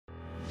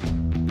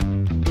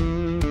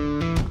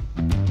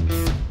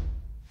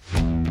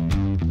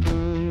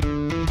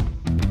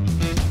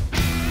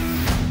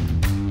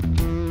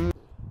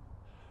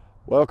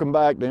Welcome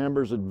back to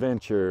Ember's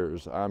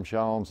Adventures. I'm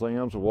Shawn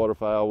Sims of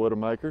Waterfowl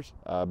Widowmakers.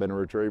 I've been a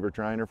retriever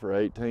trainer for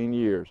 18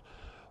 years.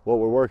 What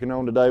we're working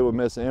on today with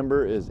Miss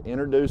Ember is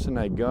introducing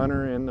a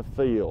gunner in the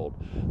field.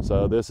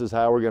 So this is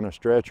how we're going to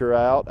stretch her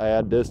out,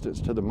 add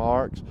distance to the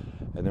marks,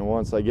 and then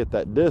once they get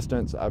that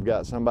distance, I've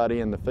got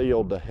somebody in the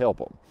field to help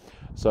them.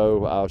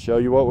 So I'll show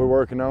you what we're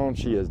working on.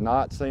 She has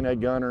not seen a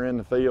gunner in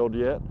the field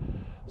yet,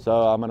 so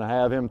I'm going to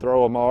have him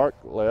throw a mark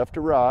left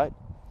to right.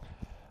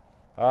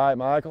 All right,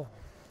 Michael.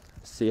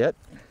 Sit,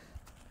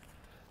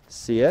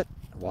 sit,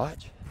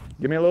 watch.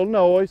 Give me a little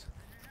noise.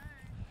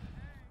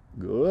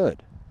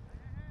 Good.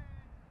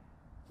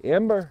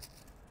 Ember.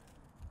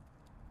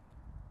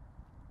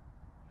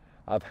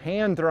 I've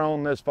hand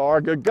thrown this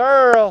far. Good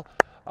girl.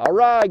 All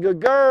right,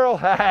 good girl.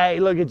 Hey,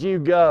 look at you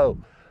go.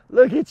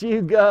 Look at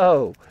you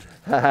go.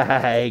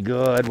 Hey,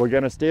 good. We're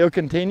going to still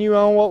continue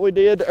on what we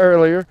did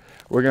earlier.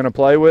 We're going to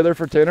play with her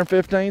for 10 or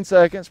 15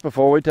 seconds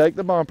before we take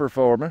the bumper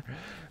for her.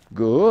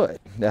 Good.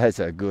 That's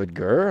a good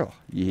girl.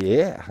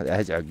 Yeah,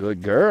 that's a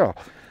good girl.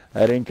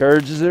 That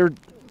encourages her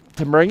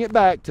to bring it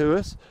back to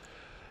us.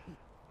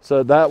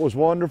 So that was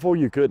wonderful.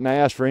 You couldn't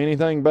ask for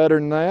anything better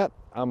than that.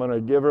 I'm going to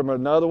give her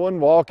another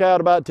one. Walk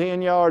out about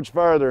 10 yards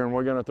further, and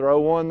we're going to throw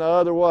one the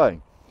other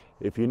way.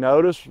 If you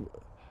notice,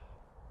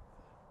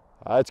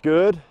 that's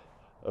good.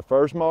 The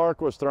first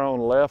mark was thrown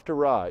left to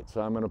right,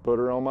 so I'm going to put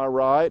her on my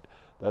right.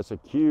 That's a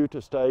cue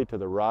to stay to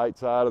the right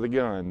side of the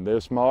gun.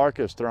 This mark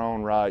is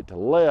thrown right to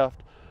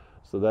left,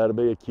 so that'll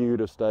be a cue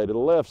to stay to the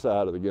left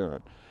side of the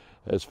gun.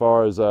 As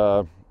far as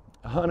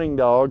hunting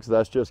dogs,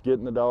 that's just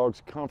getting the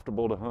dogs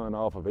comfortable to hunt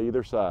off of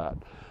either side.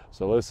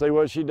 So let's see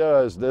what she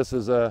does. This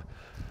is a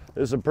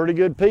pretty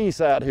good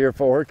piece out here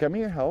for her. Come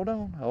here, hold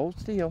on, hold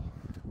still.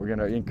 We're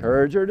gonna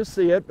encourage her to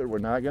sit, but we're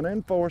not gonna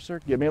enforce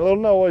her. Give me a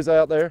little noise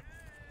out there.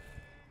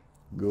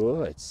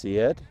 Good,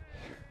 sit.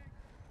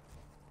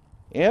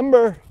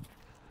 Ember.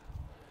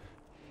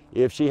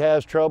 If she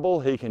has trouble,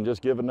 he can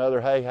just give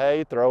another hey,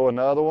 hey, throw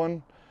another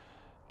one.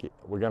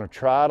 We're going to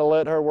try to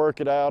let her work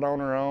it out on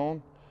her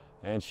own,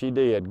 and she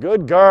did.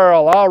 Good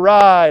girl. All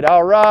right,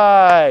 all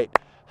right.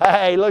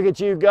 Hey, look at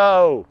you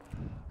go.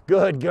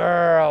 Good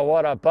girl.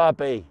 What a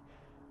puppy.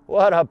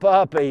 What a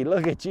puppy.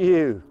 Look at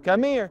you.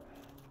 Come here.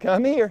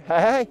 Come here.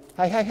 Hey,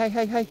 hey, hey, hey,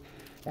 hey, hey.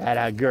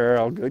 Atta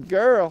girl. Good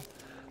girl.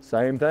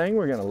 Same thing.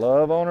 We're going to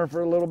love on her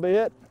for a little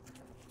bit.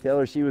 Tell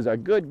her she was a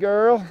good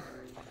girl.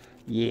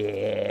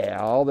 Yeah,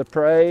 all the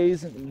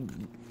praise.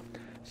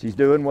 She's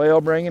doing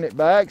well bringing it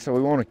back, so we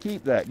want to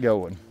keep that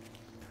going.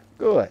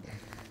 Good.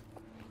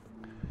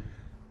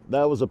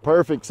 That was a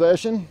perfect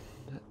session.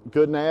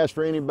 Couldn't ask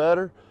for any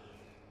better.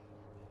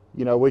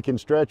 You know, we can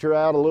stretch her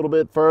out a little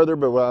bit further,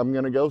 but I'm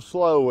going to go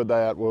slow with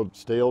that. We'll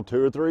steal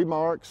 2 or 3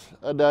 marks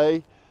a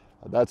day.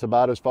 That's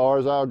about as far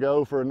as I'll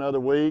go for another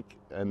week,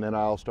 and then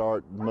I'll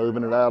start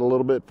moving it out a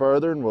little bit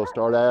further, and we'll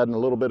start adding a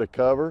little bit of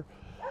cover.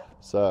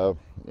 So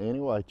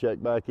anyway,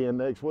 check back in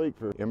next week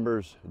for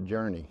Ember's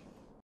journey.